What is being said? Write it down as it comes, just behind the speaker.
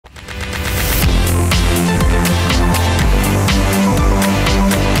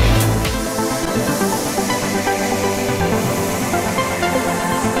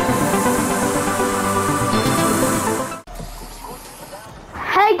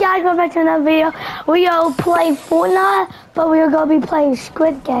guys, welcome back to another video. We are playing Fortnite, but we are gonna be playing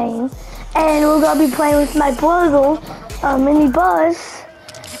Squid Game, and we're gonna be playing with my brother, Mini Buzz.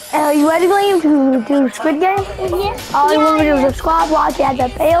 Are you ready, Liam, to do Squid Game? Yes. All you want to do is subscribe, watch, add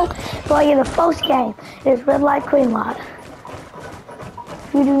that bell, going in the first game. It's red light, green light.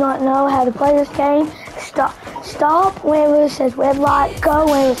 If you do not know how to play this game, stop whenever it says red light, go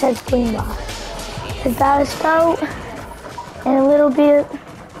whenever it says green light. It's about to start in a little bit.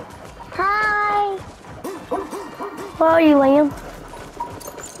 Hi. Where are you, Liam?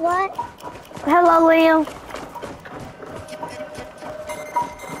 What? Hello, Liam.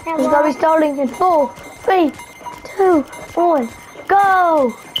 Hello. It's gonna be starting in 4, 3, 2, 1,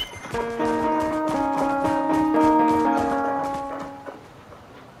 go!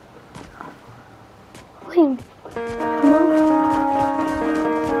 Liam, come on.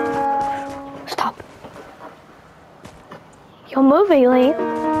 Stop. You're moving, Liam.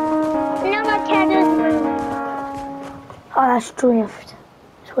 No, my cat doesn't move. Oh, that's drift.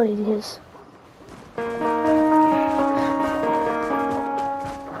 That's what it is.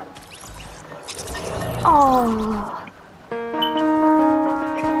 Oh.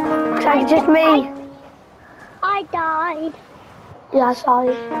 Looks like it's just me. I died. Yeah, I saw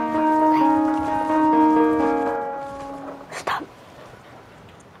you. Stop.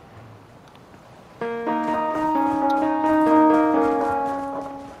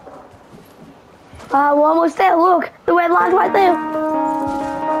 We're almost there. Look, the red line's right there.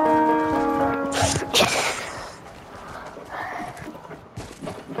 Yes.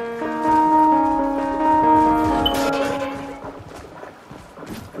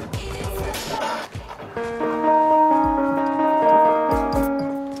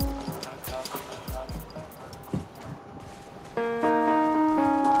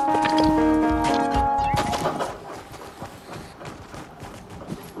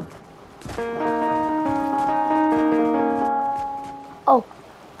 Oh,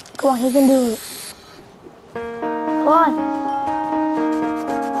 come on, he can do it. Come on.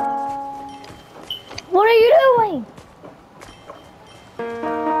 What are you doing?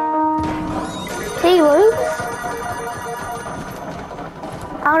 He lose?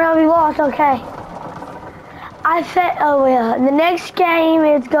 I don't know if he lost, okay. I said, oh yeah, the next game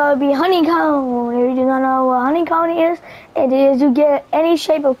is gonna be honeycomb. If you do not know what honeycomb is, it is you get any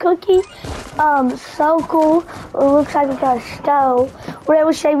shape of cookie. Circle, it looks like we got a stove.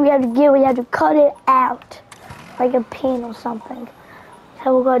 Whatever shape we have to get, we have to cut it out. Like a pin or something. That's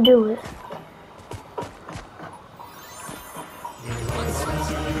how we're gonna do it.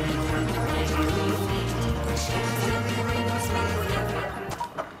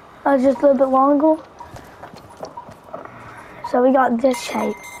 Just a little bit longer. So we got this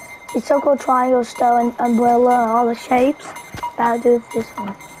shape. The circle, triangle, stone, and umbrella, and all the shapes. That'll do this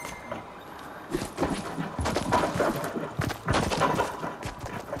one.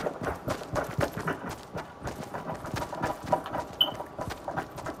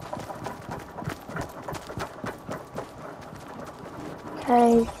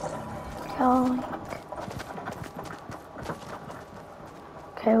 Okay, going.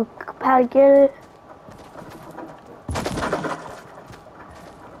 Okay, we'll how to get it.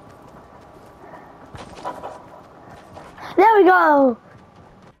 There we go!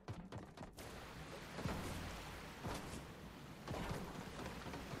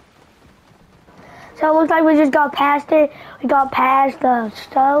 So it looks like we just got past it. We got past the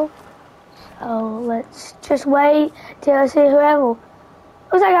stove. So let's just wait till I see whoever.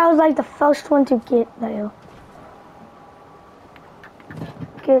 Looks like I was like the first one to get there.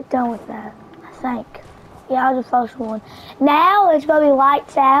 Get done with that, I think. Yeah, I was the first one. Now it's gonna be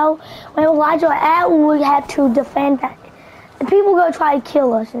lights out. When the lights are out, we have to defend that. The people gonna try to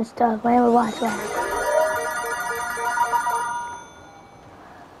kill us and stuff when the lights are out.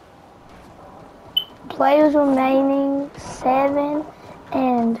 Players remaining 7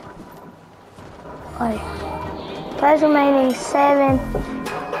 and players remaining 7.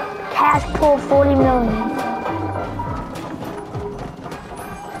 Cash pool 40 million.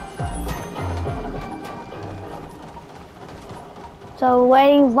 So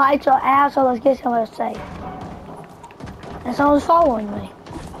waiting, lights are out, so let's get somewhere safe. And someone's following me.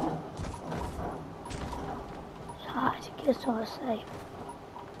 So I have to get somewhere safe.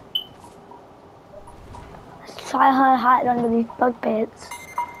 Let's try to hide under these bug beds.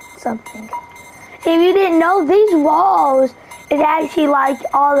 Something. If you didn't know, these walls is actually like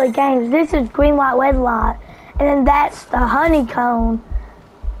all the games. This is green light, red light. And then that's the honeycomb.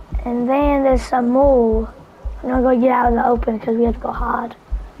 And then there's some more. I'm not gonna get out in the open because we have to go hide.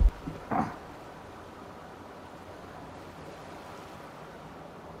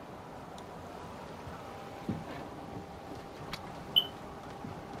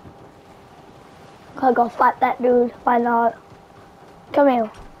 I'll go fight that dude. Why not? Come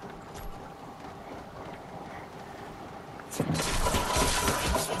here.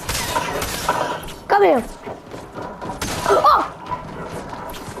 Come here. Oh!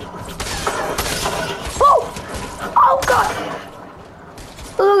 Oh! Oh God!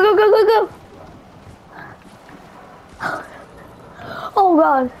 Go, go, go, go, go! Oh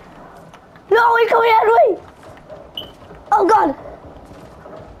God! No, he's coming at me! Oh God!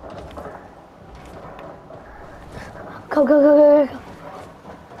 Go, go, go, go, go!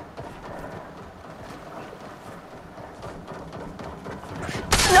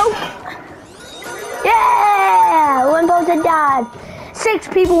 Nope! Yeah! One person died. 6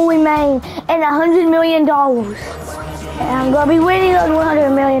 people remain and $100 million. And I'm gonna be winning those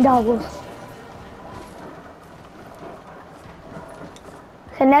 $100 million.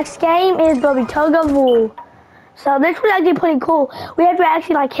 The next game is gonna be Tug of War. So this was actually pretty cool. We have to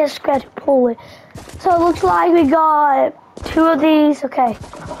actually like hit Squid to pull it. So it looks like we got 2 of these. Okay,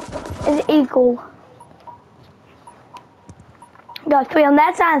 it's equal. We got 3 on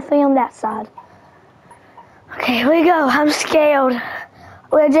that side and 3 on that side. Okay, here we go. I'm scared.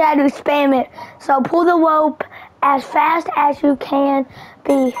 We're just have to spam it. So pull the rope as fast as you can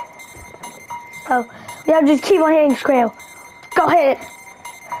be. So we have to just keep on hitting Squid. Go hit it.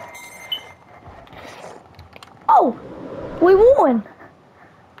 Oh, we won.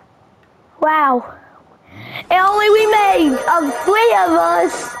 Wow. And only we made of 3 of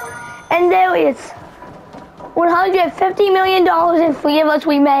us. And there is $150 million and 3 of us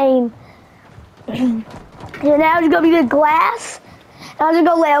we made. So now it's gonna be the glass. And I'm just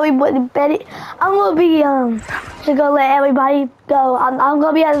gonna let everybody, I'm gonna be, just gonna let everybody go. I'm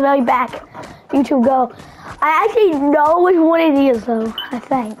gonna be at the very back. You two go. I actually know which one it is though, I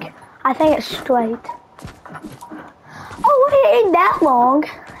think. I think it's straight. Oh, it ain't that long,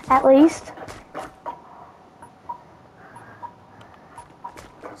 at least.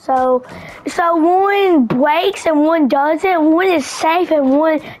 So one breaks and one doesn't. One is safe and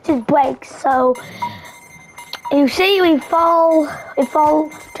one just breaks. So you see, we fall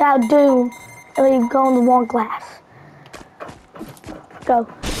to our doom, and we go on the wrong glass. Go.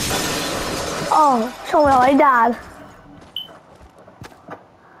 Oh, someone already died.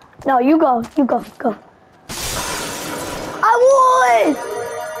 No, you go, go. I won!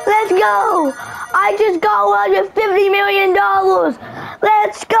 Let's go! I just got $150 million.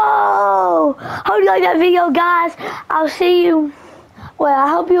 Let's go! Hope you like that video, guys. I'll see you. Well, I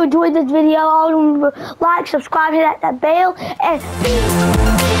hope you enjoyed this video. Like, subscribe, hit that bell, and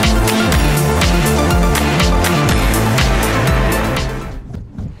peace.